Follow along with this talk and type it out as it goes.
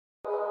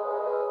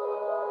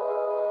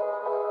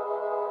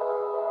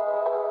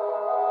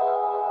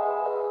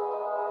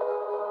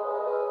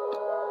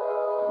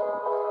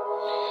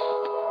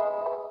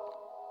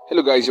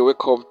Hello, guys. You're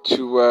welcome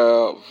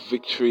to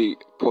Victory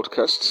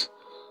Podcast.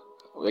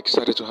 We're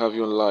excited to have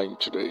you online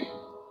today.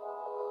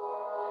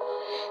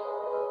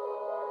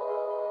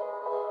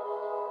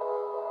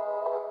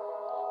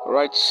 All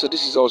right, so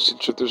this is also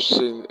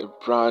introducing a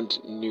brand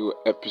new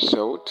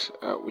episode,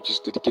 which is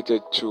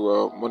dedicated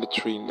to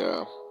monitoring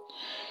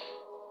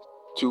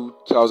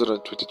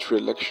 2023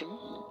 election.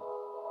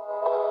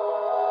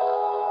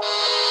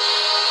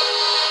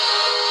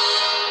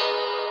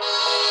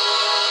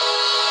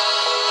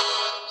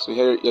 So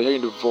here you're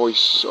hearing the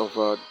voice of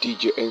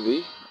DJ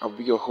Andy. I'll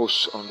be your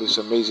host on this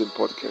amazing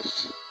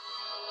podcast.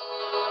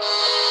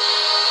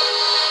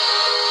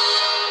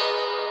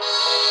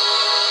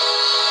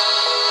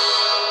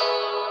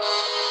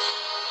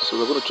 So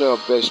we're going to try our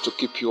best to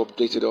keep you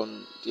updated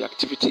on the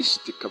activities,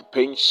 the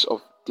campaigns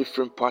of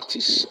different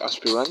parties,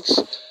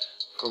 aspirants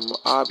from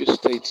Abia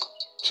State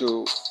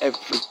to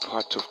every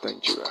part of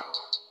Nigeria.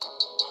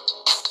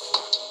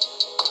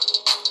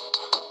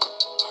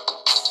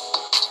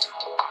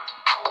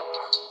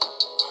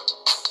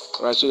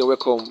 All right, so you're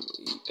welcome.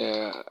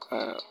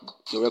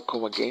 You're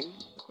welcome again.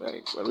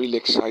 We're really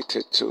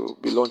excited to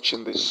be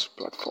launching this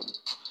platform.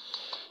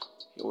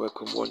 You're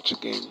welcome once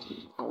again,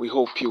 and we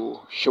hope you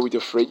share with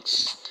your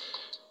friends.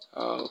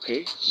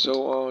 Okay,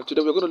 so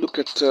today we're going to look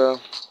at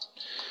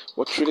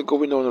what's really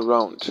going on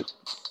around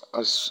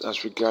as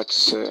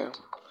regards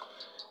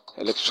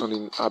election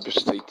in Abia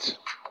State,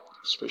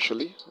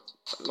 especially.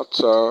 Not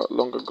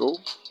long ago,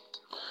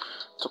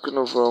 talking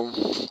of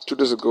 2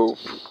 days ago,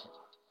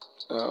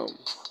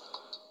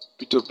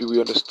 P2P, we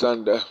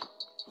understand,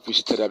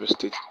 visited Abia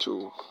State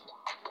to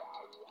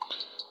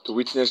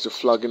witness the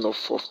flagging of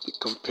the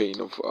campaign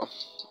of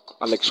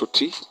Alex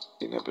Oti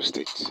in Abia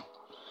State.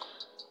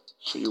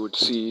 So you would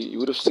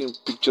have seen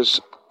pictures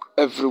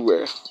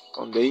everywhere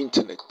on the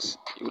internet.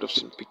 You would have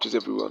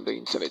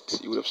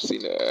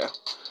seen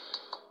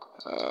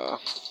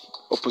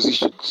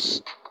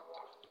oppositions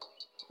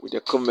with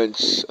their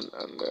comments and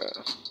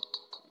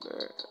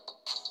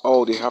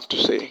all they have to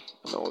say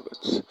and all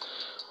that.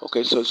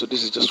 Okay, so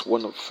this is just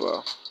one of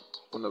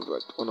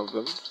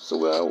them. So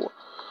we're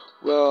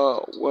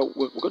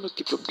going to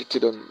keep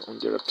updated on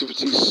their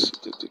activities,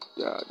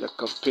 their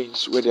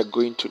campaigns, where they're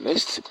going to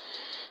next.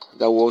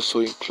 That will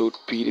also include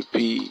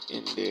PDP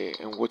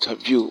and what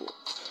have you.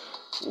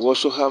 We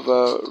also have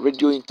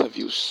radio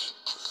interviews,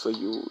 so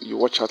you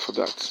watch out for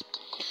that.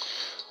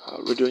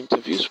 Radio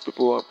interviews,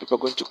 people are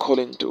going to call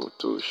in to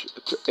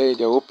air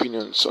their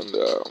opinions on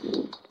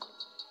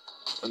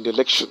the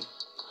election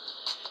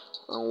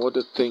and what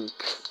they think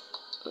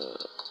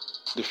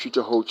the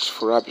future holds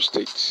for Abia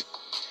State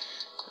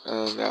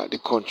and the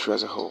country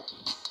as a whole.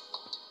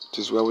 It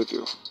is well with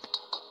you.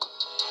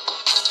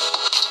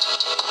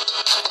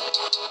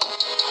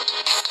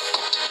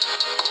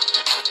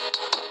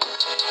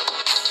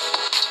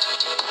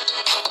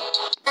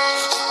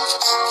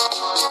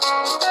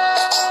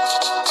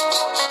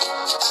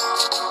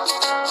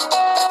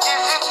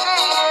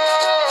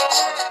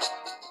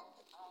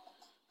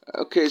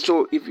 Okay,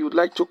 so if you'd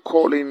like to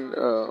call in,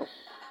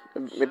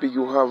 maybe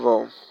you have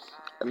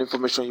an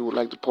information you would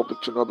like the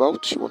public to know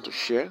about, you want to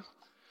share.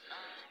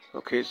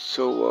 Okay,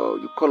 so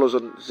you call us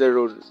on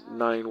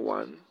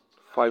 091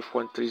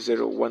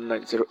 5130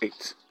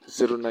 1908.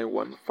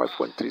 091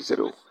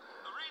 5130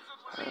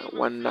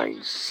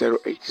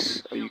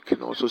 1908. You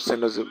can also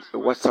send us a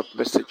WhatsApp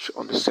message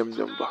on the same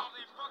number.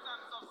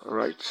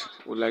 Alright,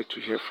 we'd like to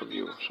hear from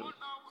you. So.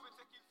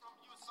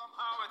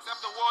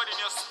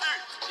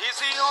 He's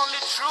the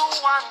only true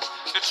one,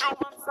 the true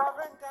one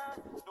sovereign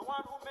God, the one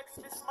who makes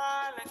me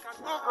smile like an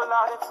eagle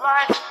out in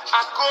flight.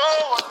 I go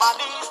on my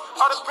knees,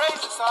 all the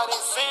praises I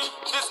they sing.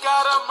 This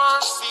God of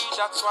mercy,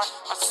 that's why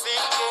I sing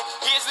it.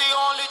 He's the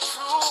only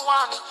true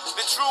one,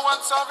 the true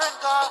one sovereign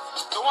God,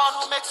 the one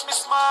who makes me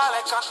smile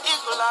like an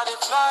eagle out in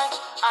flight.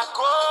 I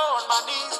go on my knees,